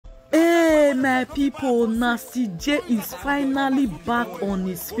my people, Nastyjee is finally back on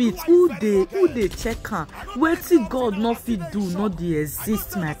his feet. Who they check her? Wetin God no fit do, not dey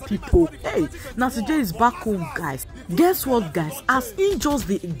exist, my people. Hey, Nastyjee is back home, guys. Guess what, guys? As he just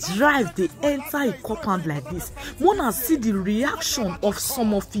dey drive, they enter a compound like this. Wanna see the reaction of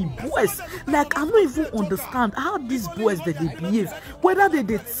some of the boys? Like, I don't even understand how these boys they behave. Whether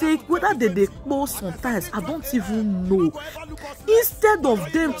they take, whether they close sometimes, I don't even know. Instead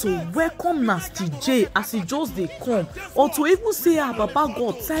of them to welcome Nastyjee as he just they come, or to even say, Baba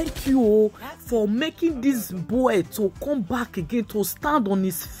God, thank you for making this boy to come back again, to stand on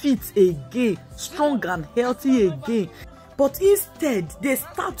his feet again, strong and healthy again. But instead, they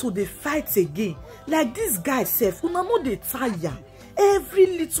start to the fight again. Like this guy self, una no dey tire. Every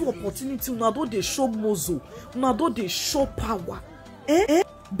little opportunity, una do dey show muzzle, una do dey show power.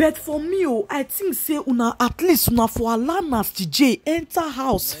 But for me, I think say una at least una for allow Nastyjee enter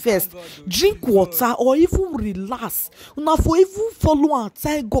house first, drink water or even relax. Una for even follow and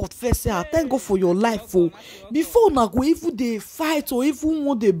thank God first. Say thank God for your life, before una go even dey fight or even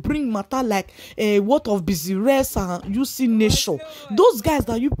want they bring matter like what of busy rest and you see nation. Those guys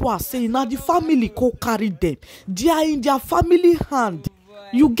that you people are saying now the family co carry them. They are in their family hand.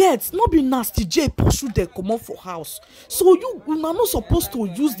 You get, not be Nastyjee pursue them come out for house. So you are not supposed to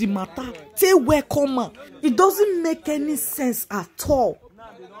use the matter. Say welcome her. It doesn't make any sense at all.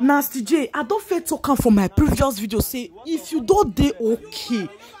 Nastyjee, I don't feel talking from my previous video. Say if you don't dey okay,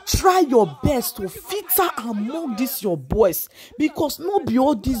 try your best to filter among these your boys, because not be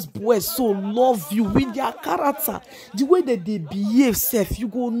all these boys so love you with their character, the way that they behave self. You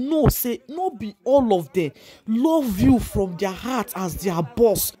go know say not be all of them love you from their heart as their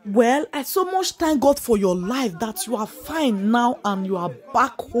boss. Well, I so much thank God for your life that you are fine now and you are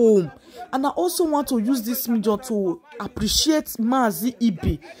back home. And I also want to use this medium to appreciate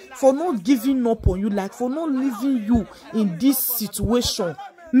Nastyjee for not giving up on you, like for not leaving you in this situation.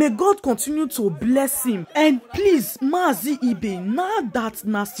 May God continue to bless him. And please, Nastyjee, now that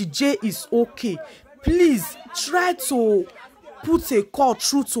Nastyjee is okay, please try to put a call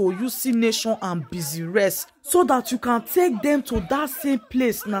through to UC Nation and Busy Rest so that you can take them to that same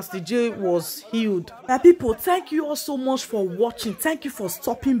place Nastyjee was healed. My people, thank you all so much for watching. Thank you for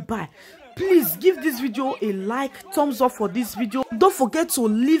stopping by. Please give this video a like, thumbs up for this video. Don't forget to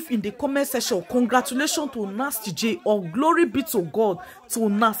leave in the comment section congratulations to Nastyjee or glory be to God to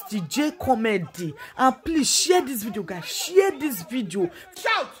Nastyjee comedy. And please share this video, guys. Share this video.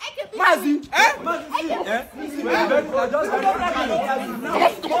 Shout! Mazi!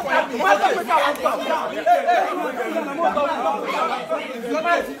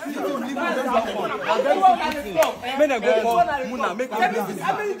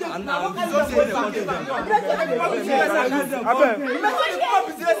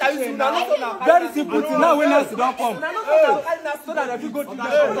 Very simple thing. Now when else don't come, so that if you go to the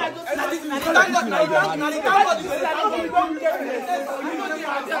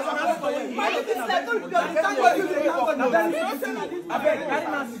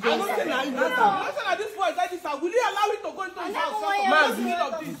will you allow it to go into his house?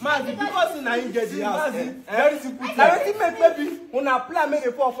 Mazi, because in I get the house. Very simple thing. I think maybe when I plan make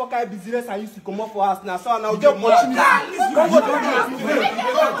a 4-4 business and used to come up for us now, so now get watching this. Let's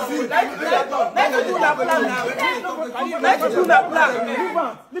do that plan now. Let's do that plan.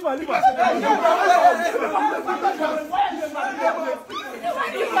 Leave on. You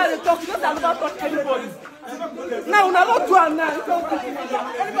talk, you don't touch anybody. Now, we're not doing now.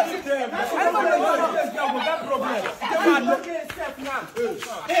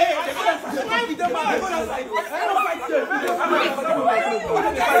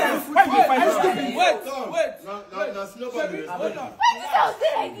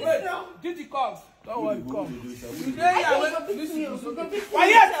 Did he come? Don't worry, come. Why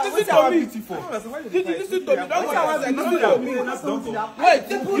yes, listen to me. Did you listen to me? Don't say I was listen to me. Wait,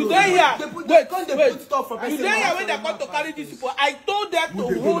 you don't hear. Wait. You don't hear when they come to carry these people. I told them to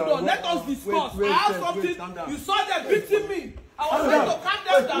hold on. Let us discuss. I have something. You saw them beating me. I was trying to calm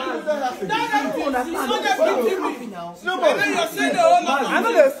them down. You saw them beating me. And then you're saying the whole lot. I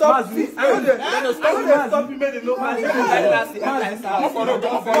know they stop. I know they stop. You made it look like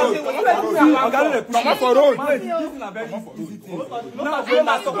come for road. Now we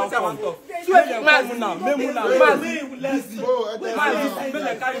must talk about